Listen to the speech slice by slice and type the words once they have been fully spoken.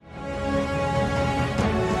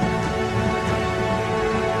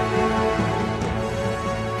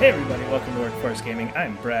Hey everybody, welcome to Workforce Gaming.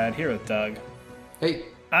 I'm Brad, here with Doug. Hey.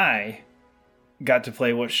 I got to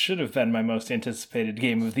play what should have been my most anticipated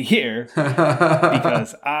game of the year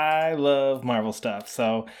because I love Marvel stuff.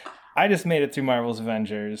 So I just made it through Marvel's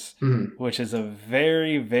Avengers, which is a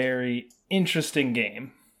very, very interesting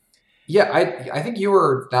game. Yeah, I think you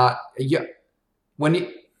were not. Yeah,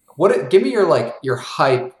 give me your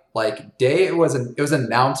hype day. It was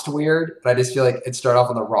announced weird, but I just feel like it started off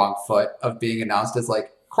on the wrong foot of being announced as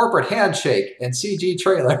like corporate handshake and CG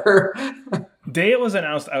trailer. Day it was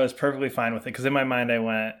announced, I was perfectly fine with it because in my mind I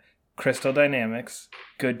went Crystal Dynamics,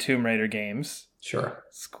 good Tomb Raider games. Sure.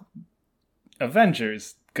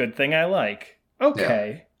 Avengers, good thing I like.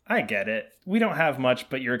 Okay, yeah. I get it. We don't have much,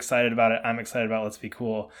 but you're excited about it. I'm excited about it. Let's be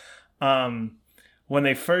cool. When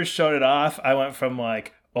they first showed it off, I went from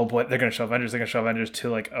like, oh boy, they're going to show Avengers, to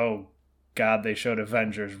like, oh God, they showed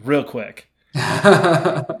Avengers real quick.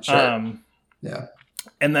 Sure. Yeah.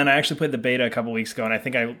 And then I actually played the beta a couple weeks ago, and I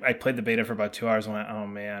think I played the beta for about 2 hours and went, oh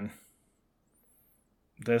man,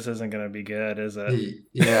 this isn't going to be good, is it?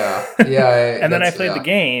 Yeah. Yeah. And then I played the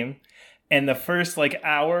game, and the first like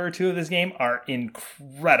hour or two of this game are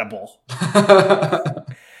incredible.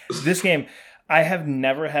 This game, I have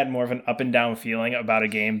never had more of an up and down feeling about a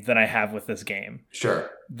game than I have with this game. Sure.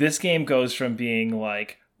 This game goes from being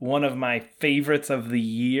like one of my favorites of the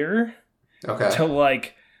year to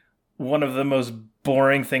like one of the most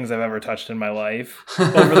boring things I've ever touched in my life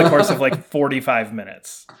over the course of like 45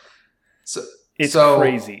 minutes. It's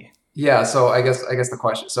crazy. Yeah, so I guess the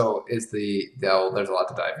question is there's a lot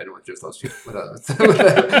to dive in with just those people with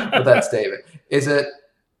that statement. Is it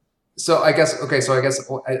I guess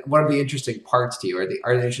what are the interesting parts to you? Are the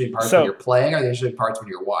interesting parts when you're playing? Are the interesting parts when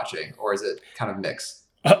you're watching? Or is it kind of mixed?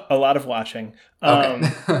 A lot of watching.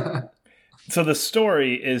 Okay. So the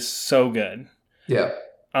story is so good. Yeah.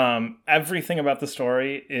 Everything about the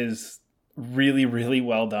story is really, really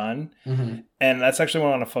well done. Mm-hmm. And that's actually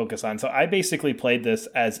what I want to focus on. So I basically played this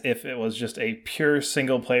as if it was just a pure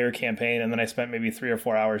single player campaign. And then I spent maybe 3 or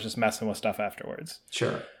 4 hours just messing with stuff afterwards.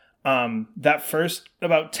 Sure. That first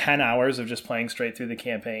about 10 hours of just playing straight through the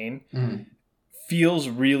campaign feels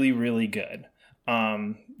really, really good.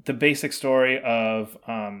 The basic story of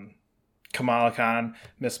Kamala Khan,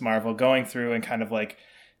 Miss Marvel, going through and kind of like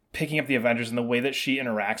picking up the Avengers and the way that she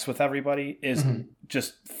interacts with everybody is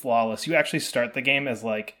just flawless. You actually start the game as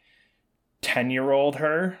like 10-year-old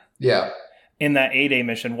her. Yeah. In that A-Day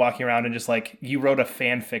mission, walking around and just like, you wrote a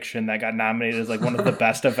fan fiction that got nominated as like one of the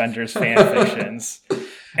best Avengers fan fictions.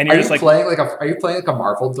 And you're are you playing like a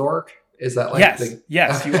Marvel dork? Is that like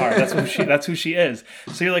yes, you are. That's who she is.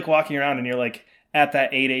 So you're like walking around and you're like at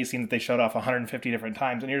that A-Day scene that they showed off 150 different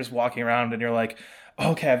times, and you're just walking around and you're like,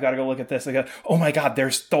 okay, I've got to go look at this. I go, oh my God,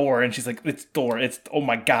 there's Thor. And she's like, it's Thor. It's, oh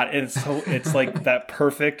my God. And it's like that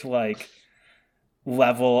perfect, like,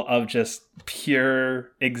 level of just pure,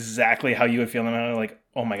 exactly how you would feel. And I'm like,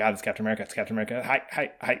 oh my God, it's Captain America. It's Captain America.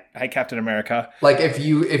 Hi, Captain America. Like if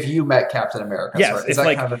you met Captain America. Yes. Sorry. Is that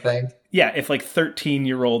like, kind of a thing? Yeah. If like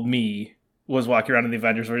 13-year-old me was walking around in the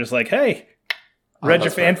Avengers, we're just like, hey, read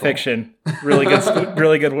your fan fiction. Really good,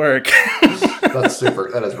 really good work. That's super.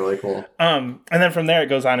 That is really cool. And then from there it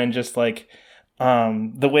goes on and just like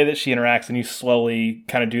the way that she interacts, and you slowly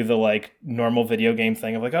kind of do the like normal video game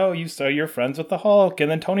thing of like, oh, you're friends with the Hulk, and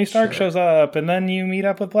then Tony Stark shows up, and then you meet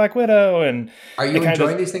up with Black Widow. And are you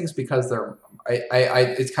enjoying these things because they're?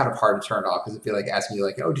 It's kind of hard to turn off because it'd be like asking you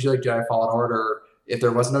like, oh, did you like Jedi Fallen Order? If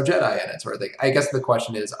there was no Jedi in it, sort of thing. I guess the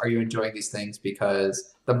question is, are you enjoying these things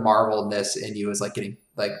because the Marvel-ness in you is like getting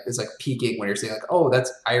like is like peaking when you're saying like, oh, that's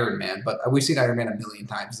Iron Man, but we've seen Iron Man a million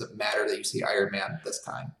times. Does it matter that you see Iron Man this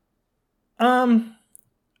time? I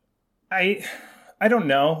don't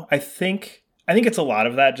know. I think it's a lot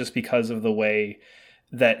of that just because of the way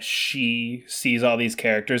that she sees all these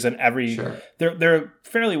characters, and they're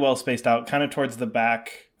fairly well spaced out. Kind of towards the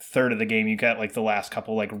back third of the game, you get like the last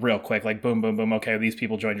couple like real quick, like boom, boom, boom. Okay, these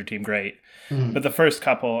people joined your team, great. But the first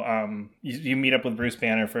couple, you meet up with Bruce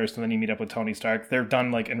Banner first, and then you meet up with Tony Stark. They're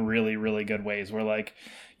done like in really, really good ways, where like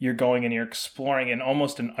you're going and you're exploring in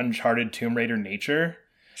almost an Uncharted Tomb Raider nature.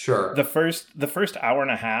 Sure. The first hour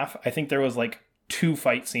and a half, I think there was like 2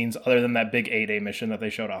 fight scenes other than that big A-Day mission that they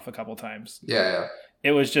showed off a couple times. Yeah.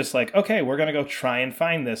 It was just like, okay, we're going to go try and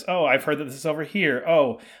find this. Oh, I've heard that this is over here.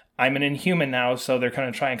 Oh, I'm an Inhuman now, so they're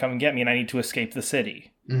going to try and come and get me, and I need to escape the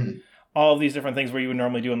city. All of these different things where you would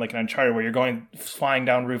normally do in like an Uncharted, where you're flying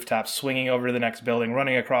down rooftops, swinging over to the next building,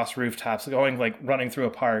 running across rooftops, running through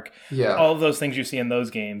a park. Yeah. All of those things you see in those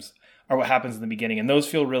games are what happens in the beginning, and those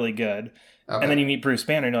feel really good. Okay. And then you meet Bruce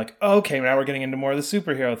Banner, and you're like, oh, okay, now we're getting into more of the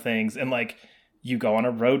superhero things, and like you go on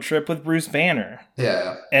a road trip with Bruce Banner.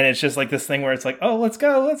 Yeah. And it's just like this thing where it's like, oh, let's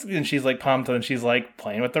go. And she's like pumped, and she's like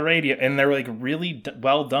playing with the radio. And they're like really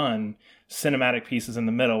well done cinematic pieces in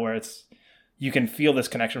the middle where you can feel this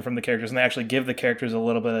connection from the characters, and they actually give the characters a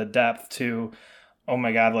little bit of depth to, oh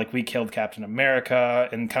my God, like we killed Captain America,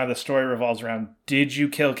 and kind of the story revolves around, did you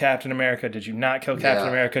kill Captain America? Did you not kill Captain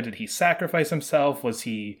America? Did he sacrifice himself? Was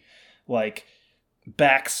he like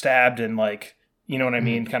backstabbed and like, you know what I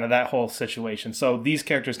mean? Kind of that whole situation. So these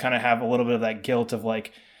characters kind of have a little bit of that guilt of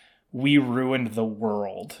like, we ruined the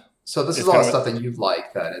world. So this is all stuff that you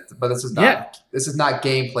like, but this is not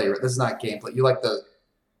gameplay. This is not gameplay. You like the...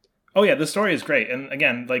 Oh yeah, the story is great. And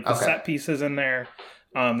again, like the set pieces in there,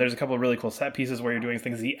 there's a couple of really cool set pieces where you're doing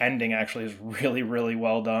things. The ending actually is really, really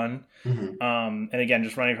well done. And again,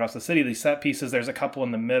 just running across the city, these set pieces, there's a couple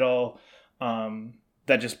in the middle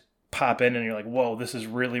that just pop in and you're like, whoa, this is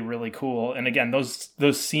really, really cool. And again, those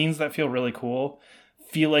scenes that feel really cool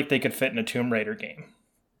feel like they could fit in a Tomb Raider game.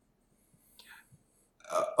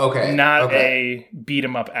 Not a beat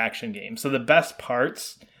 'em up action game. So the best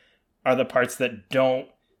parts are the parts that don't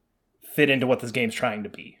fit into what this game's trying to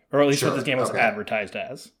be, or at least what this game was advertised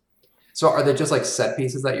as. So are they just like set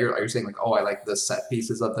pieces that you're saying like, oh, I like the set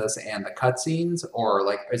pieces of this and the cutscenes, or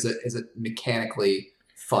like is it mechanically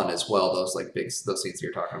fun as well? Those those scenes that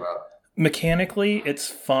you're talking about. Mechanically, it's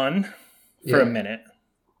fun for a minute.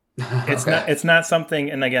 It's not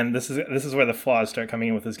something, and again, this is where the flaws start coming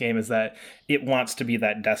in with this game, is that it wants to be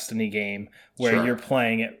that Destiny game where you're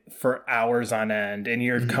playing it for hours on end and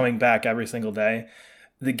you're coming back every single day.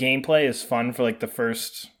 The gameplay is fun for like the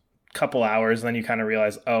first couple hours, and then you kind of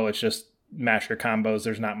realize, oh, it's just mash your combos.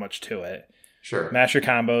 There's not much to it. Sure. Mash your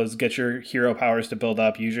combos, get your hero powers to build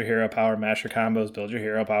up, use your hero power, mash your combos, build your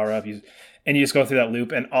hero power up, and you just go through that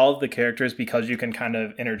loop. And all of the characters, because you can kind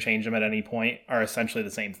of interchange them at any point, are essentially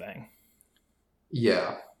the same thing.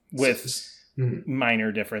 Yeah. With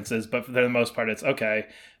minor differences, but for the most part, it's okay.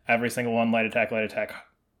 Every single one, light attack,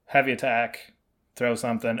 heavy attack, throw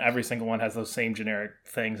something. Every single one has those same generic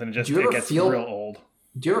things, and it gets real old.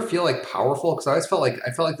 Do you ever feel like powerful? Because I always felt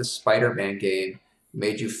like the Spider-Man game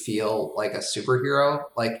made you feel like a superhero.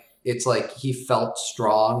 Like it's like he felt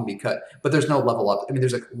strong but there's no level up. I mean,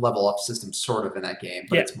 there's a level up system sort of in that game,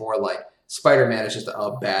 but it's more like Spider-Man is just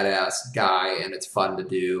a badass guy, and it's fun to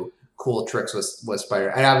do cool tricks with Spider.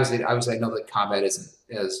 And obviously I know that combat isn't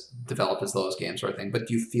as developed as those games sort of thing. But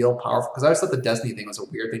do you feel powerful? Because I always thought the Destiny thing was a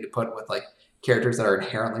weird thing to put with like characters that are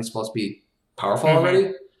inherently supposed to be powerful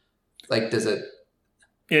already. Like, does it?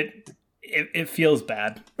 It feels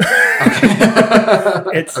bad.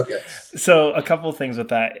 It's So a couple of things with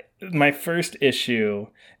that. My first issue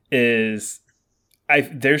is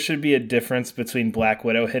there should be a difference between Black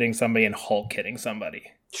Widow hitting somebody and Hulk hitting somebody.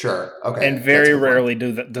 Sure. Okay. And very rarely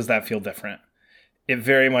does that feel different. It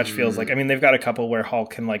very much feels like, I mean, they've got a couple where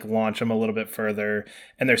Hulk can like launch them a little bit further,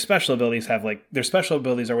 and their special abilities are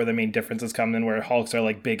where the main differences come in, where Hulks are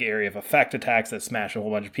like big area of effect attacks that smash a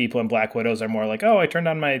whole bunch of people, and Black Widows are more like, oh, I turned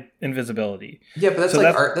on my invisibility. Yeah, but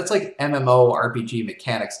that's like MMO RPG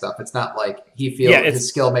mechanic stuff. It's not like his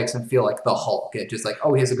skill makes him feel like the Hulk. It's just like,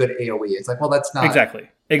 oh, he has a good AoE. It's like, well, that's not exactly,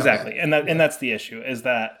 okay. And that's the issue, is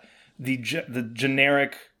that the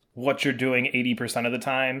generic what you're doing 80% of the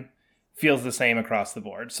time feels the same across the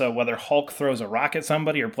board. So whether Hulk throws a rock at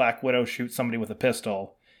somebody or Black Widow shoots somebody with a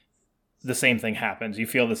pistol, the same thing happens. You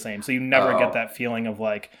feel the same. So you never get that feeling of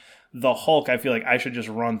like, the Hulk, I feel like I should just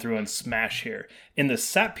run through and smash here. In the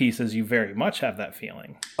set pieces, you very much have that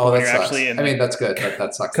feeling. Oh, that sucks. I mean, that's good.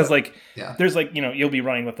 That sucks. Because there's like, you'll be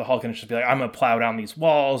running with the Hulk and it's just be like, I'm going to plow down these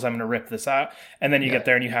walls. I'm going to rip this out. And then you get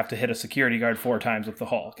there and you have to hit a security guard 4 times with the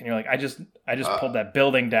Hulk. And you're like, I just pulled that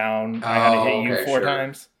building down. I had to hit you 4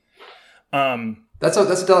 times. That's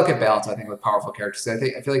a delicate balance, I think, with powerful characters. I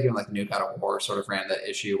feel like even like New God of War sort of ran that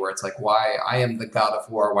issue where it's like, why I am the God of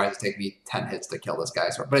War, why does it take me 10 hits to kill this guy?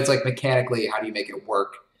 But it's like mechanically, how do you make it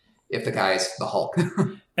work if the guy's the Hulk?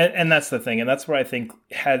 and that's the thing, and that's where I think,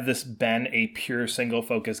 had this been a pure single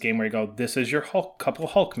focus game where you go, this is your couple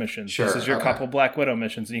Hulk missions, this is your couple Black Widow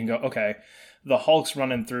missions, and you can go, okay, the Hulk's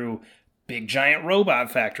running through big giant robot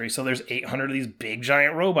factory, so there's 800 of these big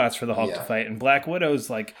giant robots for the Hulk to fight, and Black Widow's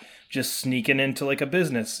like just sneaking into like a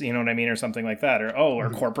business, you know what I mean, or something like that, or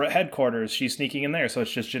corporate headquarters, she's sneaking in there, so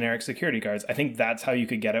it's just generic security guards. I think that's how you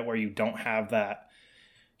could get it, where you don't have that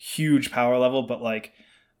huge power level. But like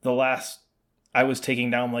I was taking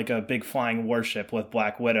down like a big flying warship with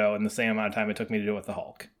Black Widow in the same amount of time it took me to do it with the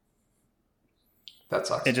Hulk. That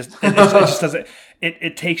sucks. It just doesn't.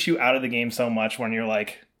 It takes you out of the game so much when you're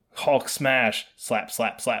like, Hulk smash, slap,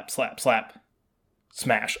 slap, slap, slap, slap,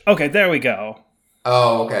 smash. Okay, there we go.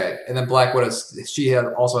 Oh, okay. And then Black Widow, she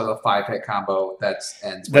also has a 5-hit combo that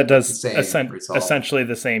ends that with the does same result. essentially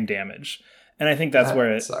the same damage. And I think That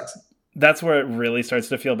sucks. that's where it really starts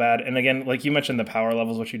to feel bad. And again, like you mentioned the power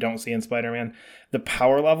levels, which you don't see in Spider-Man. The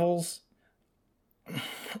power levels,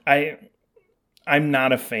 I'm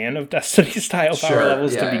not a fan of Destiny style power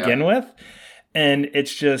levels to begin with. And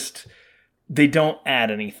it's just they don't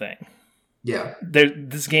add anything. Yeah.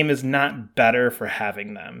 This game is not better for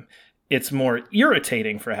having them. It's more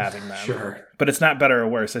irritating for having them. Sure. But it's not better or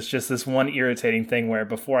worse. It's just this one irritating thing where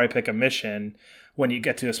before I pick a mission, when you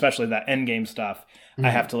get to especially that end game stuff, I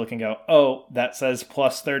have to look and go, oh, that says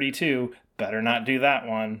plus 32. Better not do that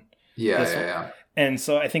one. Yeah. And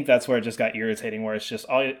so I think that's where it just got irritating, where it's just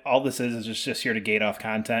all this is just here to gate off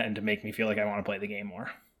content and to make me feel like I want to play the game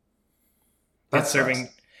more. That's serving.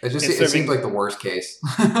 It seems like the worst case.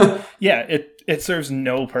 Yeah, it serves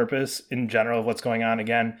no purpose in general of what's going on.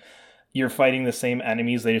 Again, you're fighting the same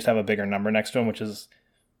enemies. They just have a bigger number next to them, which is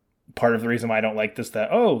part of the reason why I don't like this.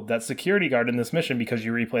 That security guard in this mission, because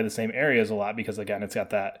you replay the same areas a lot. Because again, it's got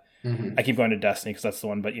that. Mm-hmm. I keep going to Destiny because that's the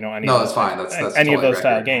one, but any that's fine. That's any totally of those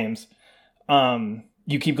style games.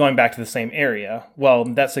 You keep going back to the same area. Well,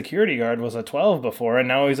 that security guard was a 12 before, and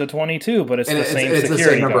now he's a 22. But it's the same security guard. It's the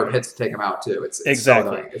same number of hits to take him out too. It's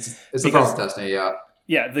exactly. So it's the problem with Destiny. Yeah.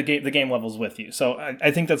 Yeah, the game levels with you. So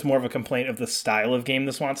I think that's more of a complaint of the style of game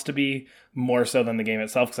this wants to be, more so than the game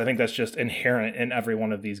itself, because I think that's just inherent in every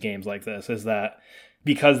one of these games like this, is that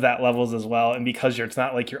because that levels as well, and because it's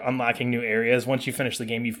not like you're unlocking new areas. Once you finish the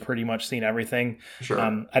game, you've pretty much seen everything. Sure.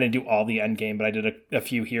 I didn't do all the end game, but I did a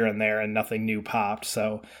few here and there, and nothing new popped.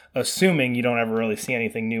 So assuming you don't ever really see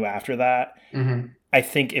anything new after that, I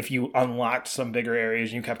think if you unlocked some bigger areas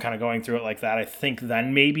and you kept kind of going through it like that, I think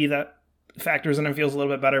then maybe that factors in and feels a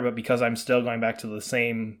little bit better. But because I'm still going back to the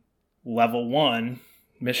same level 1,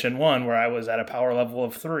 mission 1, where I was at a power level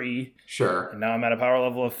of 3, sure, and now I'm at a power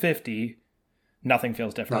level of 50, nothing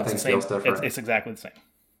feels different. It's exactly the same.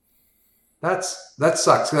 That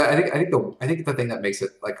sucks. I think the thing that makes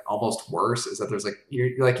it like almost worse is that there's like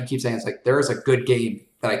you keep saying, it's like there is a good game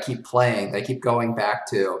that I keep playing, that I keep going back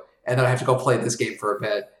to, and then I have to go play this game for a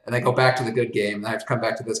bit, and then go back to the good game, and then I have to come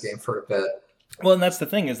back to this game for a bit. Well, and that's the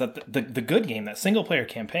thing, is that the good game, that single player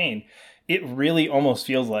campaign, it really almost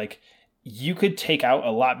feels like you could take out a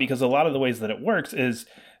lot, because a lot of the ways that it works is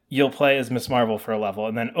you'll play as Ms. Marvel for a level,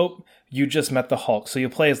 and then, you just met the Hulk, so you'll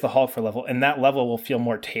play as the Hulk for a level, and that level will feel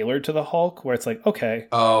more tailored to the Hulk, where it's like,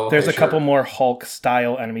 there's a couple more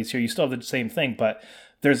Hulk-style enemies here. You still have the same thing, but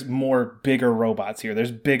there's more bigger robots here.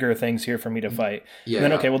 There's bigger things here for me to fight. Yeah.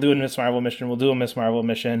 And then, we'll do a Ms. Marvel mission. We'll do a Ms. Marvel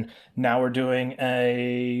mission. Now we're doing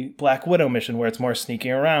a Black Widow mission where it's more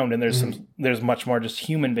sneaking around, and there's much more just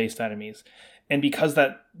human-based enemies. And because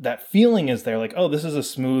that feeling is there, like, this is a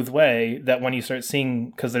smooth way, that when you start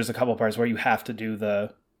seeing, because there's a couple parts where you have to do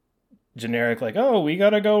the generic, like, we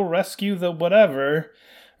gotta go rescue the whatever,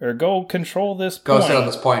 or go control this point. Go sit on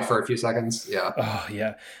this point for a few seconds. Yeah. Oh,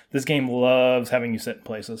 yeah. This game loves having you sit in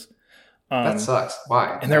places. That sucks.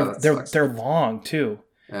 Why? And they're long, too.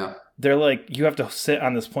 Yeah. They're like, you have to sit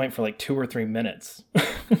on this point for like 2 or 3 minutes.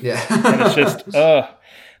 Yeah. And it's just,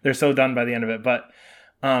 they're so done by the end of it. But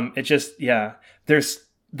it just,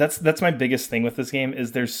 that's my biggest thing with this game,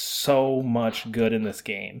 is there's so much good in this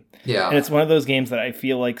game. Yeah. And it's one of those games that I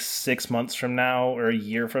feel like 6 months from now or a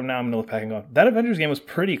year from now, I'm going to look back and go, that Avengers game was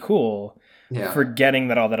pretty cool. Yeah. Forgetting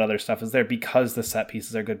that all that other stuff is there, because the set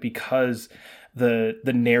pieces are good, because the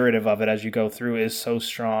narrative of it as you go through is so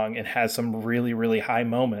strong and has some really, really high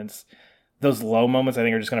moments. Those low moments, I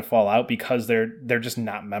think, are just going to fall out because they're just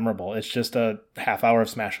not memorable. It's just a half hour of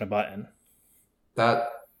smashing a button.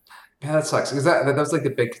 That sucks, because that was like the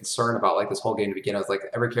big concern about like this whole game to begin with. Like,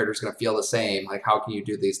 every character is going to feel the same. Like, how can you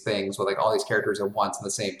do these things with like all these characters at once in the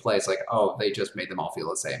same place? Like, they just made them all feel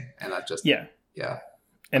the same, and that just yeah.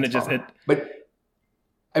 And but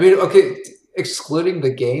I mean, okay, excluding the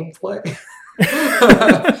gameplay.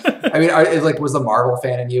 I mean, was the Marvel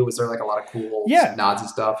fan in you? Was there like a lot of cool nods and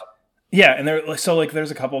stuff? Yeah, and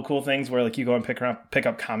there's a couple of cool things where like you go and pick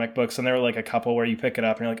up comic books, and there were like a couple where you pick it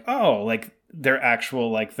up and you're like, like they're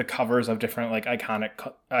actual like the covers of different like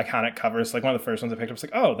iconic covers. Like one of the first ones I picked up was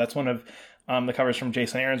like, that's one of the covers from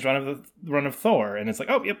Jason Aaron's run of Thor, and it's like,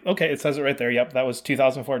 yep, okay, it says it right there. Yep, that was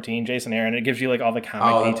 2014 Jason Aaron. It gives you like all the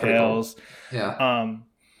comic details. Cool. Yeah.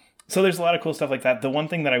 So there's a lot of cool stuff like that. The one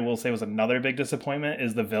thing that I will say was another big disappointment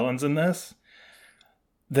is the villains in this.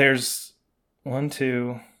 There's 1,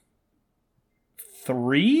 2,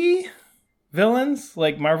 3 villains,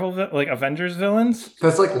 like Marvel, like Avengers villains.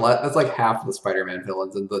 That's like half of the Spider-Man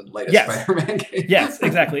villains in the latest Spider-Man game. Yes,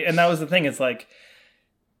 exactly. And that was the thing. It's like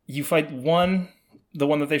you fight one the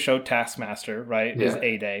one that they showed, Taskmaster, right, is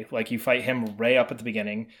A-Day. Like, you fight him way up at the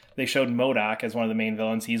beginning. They showed MODOK as one of the main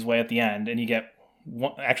villains. He's way at the end, and you get...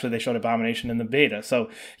 Actually, they showed Abomination in the beta.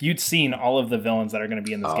 So you'd seen all of the villains that are going to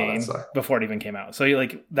be in this game before it even came out. So you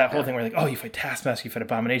like that whole thing where like, oh, you fight Taskmaster, you fight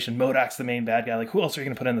Abomination, MODOK's the main bad guy. Like, who else are you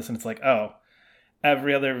going to put in this? And it's like, oh,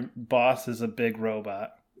 every other boss is a big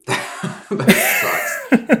robot. That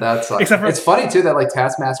sucks. That sucks. Except for, it's funny too that like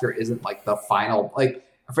Taskmaster isn't like the final like.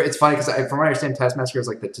 It's funny because from what I understand, Taskmaster is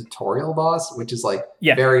like the tutorial boss, which is like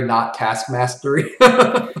very not Taskmastery.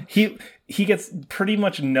 He gets pretty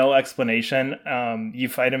much no explanation. You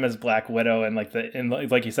fight him as Black Widow, and like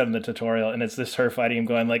you said in the tutorial, and it's just her fighting him,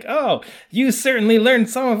 going like, "Oh, you certainly learned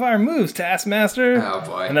some of our moves, Taskmaster." Oh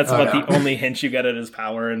boy! And that's about the only hint you get at his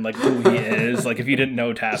power and like who he is. Like if you didn't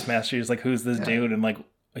know Taskmaster, you're just like, "Who's this dude?" And like.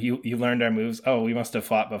 You learned our moves. Oh, we must have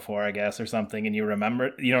fought before, I guess, or something, and you remember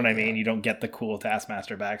it. You know what I mean? You don't get the cool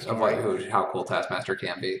Taskmaster backstory. Of like how cool Taskmaster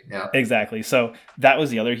can be. Yeah, exactly. So that was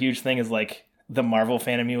the other huge thing. Is like the Marvel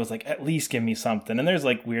fan of me was like, at least give me something. And there's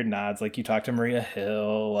like weird nods, like you talk to Maria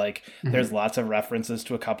Hill. Like there's lots of references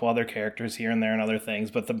to a couple other characters here and there and other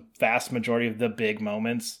things, but the vast majority of the big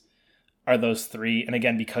moments are those three. And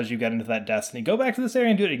again, because you get into that Destiny, go back to this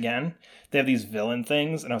area and do it again. They have these villain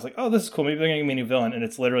things, and I was like, oh, this is cool. Maybe they're going to give me a new villain. And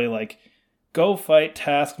it's literally like, go fight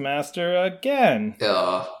Taskmaster again.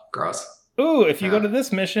 Ugh, gross. Ooh, if you go to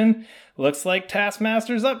this mission, looks like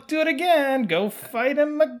Taskmaster's up. Do it again. Go fight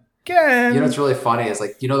him again. You know what's really funny is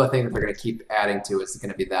like, you know, the thing that they're going to keep adding to is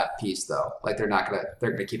going to be that piece, though. Like they're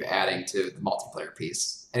going to keep adding to the multiplayer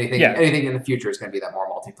piece. Anything in the future is going to be that more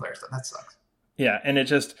multiplayer stuff. That sucks. Yeah, and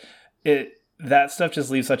that stuff just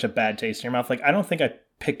leaves such a bad taste in your mouth. Like, I don't think I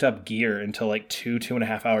picked up gear until like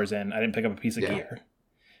 2.5 hours in. I didn't pick up a piece of gear.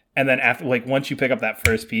 And then after, like, once you pick up that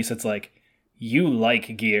first piece, it's like, you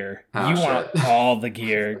like gear. You want all the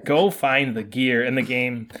gear. Go find the gear. In the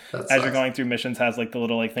game, as you're going through missions, has like the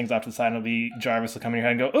little like things off to the side. It'll be Jarvis will come in your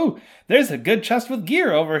head and go, oh, there's a good chest with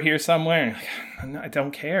gear over here somewhere. I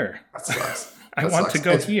don't care. That sucks. I want to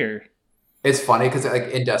go here. It's funny because like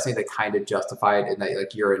in Destiny they kind of justify it in that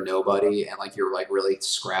like you're a nobody and like you're like really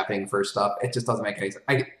scrapping for stuff. It just doesn't make any sense.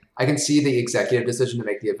 I can see the executive decision to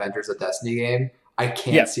make the Avengers a Destiny game. I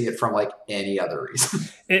can't see it from like any other reason.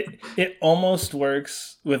 It almost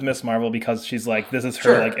works with Ms. Marvel because she's like, this is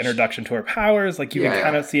her like introduction to her powers. Like you can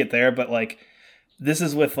kind of see it there, but like this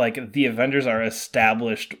is with like the Avengers are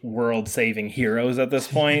established world-saving heroes at this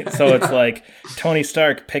point. So it's like Tony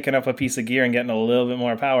Stark picking up a piece of gear and getting a little bit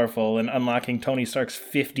more powerful and unlocking Tony Stark's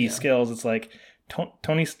 50 skills. It's like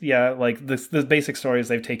Tony's, like the basic story is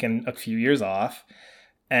they've taken a few years off.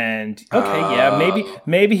 And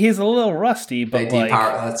maybe he's a little rusty, but they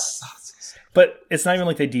like, but it's not even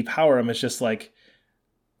like they depower him. It's just like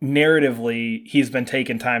narratively, he's been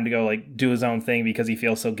taking time to go like do his own thing because he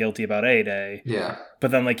feels so guilty about A-Day. Yeah.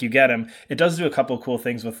 But then like you get him. It does do a couple of cool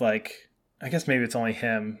things with like, I guess maybe it's only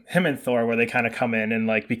him and Thor where they kind of come in and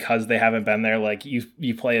like because they haven't been there, like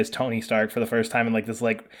you play as Tony Stark for the first time in like this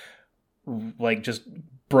like just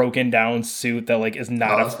broken down suit that like is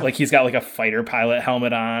not like he's got like a fighter pilot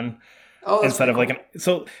helmet on. Instead of like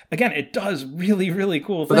so again, it does really, really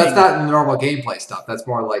cool things. But that's not normal gameplay stuff. That's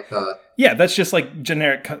more like the that's just like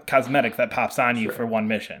generic cosmetic that pops on you for one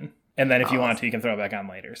mission, and then if you want to, you can throw it back on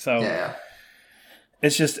later. So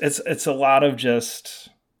it's just it's a lot of just.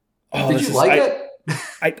 Oh, did you like it?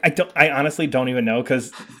 I honestly don't even know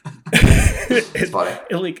because it's funny.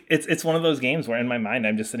 It's one of those games where in my mind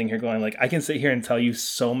I'm just sitting here going like I can sit here and tell you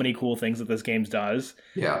so many cool things that this game does.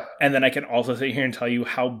 Yeah. And then I can also sit here and tell you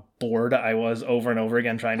how bored I was over and over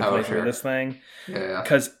again trying to play through this thing. Yeah.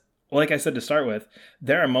 Because like I said to start with,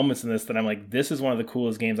 there are moments in this that I'm like, this is one of the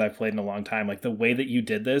coolest games I've played in a long time. Like the way that you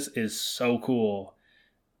did this is so cool.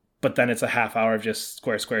 But then it's a half hour of just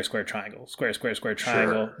square, square, square, triangle, square, square, square,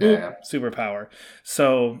 triangle, superpower.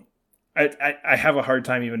 So I have a hard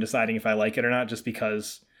time even deciding if I like it or not, just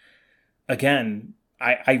because, again,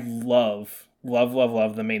 I love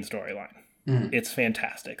the main storyline. It's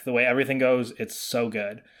fantastic. The way everything goes, it's so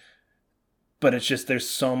good. But it's just, there's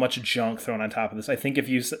so much junk thrown on top of this. I think if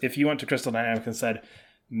you went to Crystal Dynamics and said,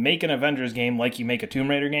 make an Avengers game like you make a Tomb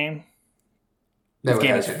Raider game,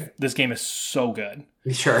 this game is so good.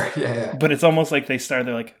 Sure, yeah. But it's almost like they're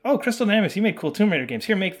like, oh, Crystal Dynamics, you made cool Tomb Raider games.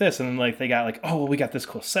 Here, make this. And then like they got like, oh, well, we got this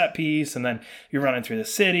cool set piece. And then you're running through the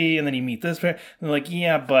city. And then you meet this. And they're like,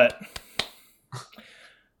 yeah, but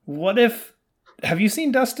what if... Have you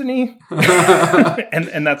seen Destiny?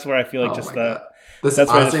 and that's where I feel like This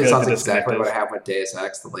That's honestly sounds exactly what I have with Deus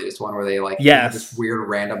Ex, the latest one, where they like have this weird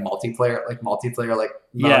random multiplayer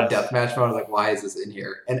deathmatch mode. Like, why is this in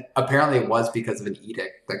here? And apparently it was because of an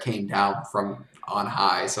edict that came down from on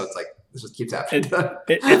high. So it's like this just keeps happening.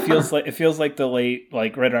 It feels like the late,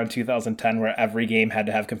 like right around 2010, where every game had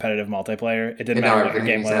to have competitive multiplayer. It didn't matter what your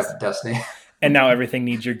game was. Destiny. And now everything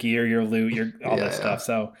needs your gear, your loot, your all that stuff.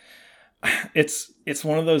 So it's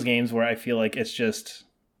one of those games where I feel like it's just,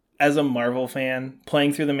 as a Marvel fan,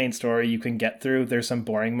 playing through the main story, you can get through. There's some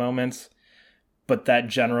boring moments, but that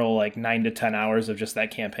general like 9 to 10 hours of just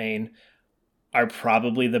that campaign are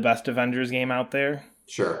probably the best Avengers game out there.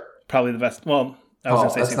 Sure. Probably the best. Well, I was going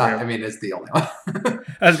to say it's the only one.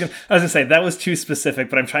 I was gonna say that was too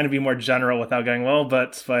specific, but I'm trying to be more general without going, well,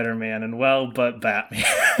 but Spider-Man and but Batman.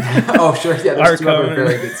 Oh, sure. Yeah, there's two other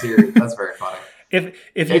very good series. That's very funny. If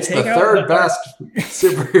it's you take the third best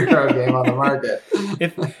superhero game on the market.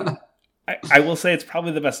 I will say it's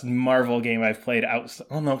probably the best Marvel game I've played out.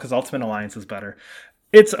 Oh no, because Ultimate Alliance is better.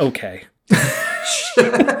 It's okay.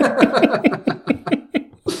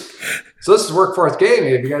 So this is Workforce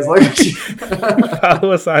Gaming. If you guys like it,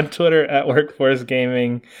 follow us on Twitter at Workforce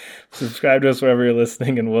Gaming. Subscribe to us wherever you're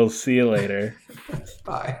listening, and we'll see you later.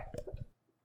 Bye.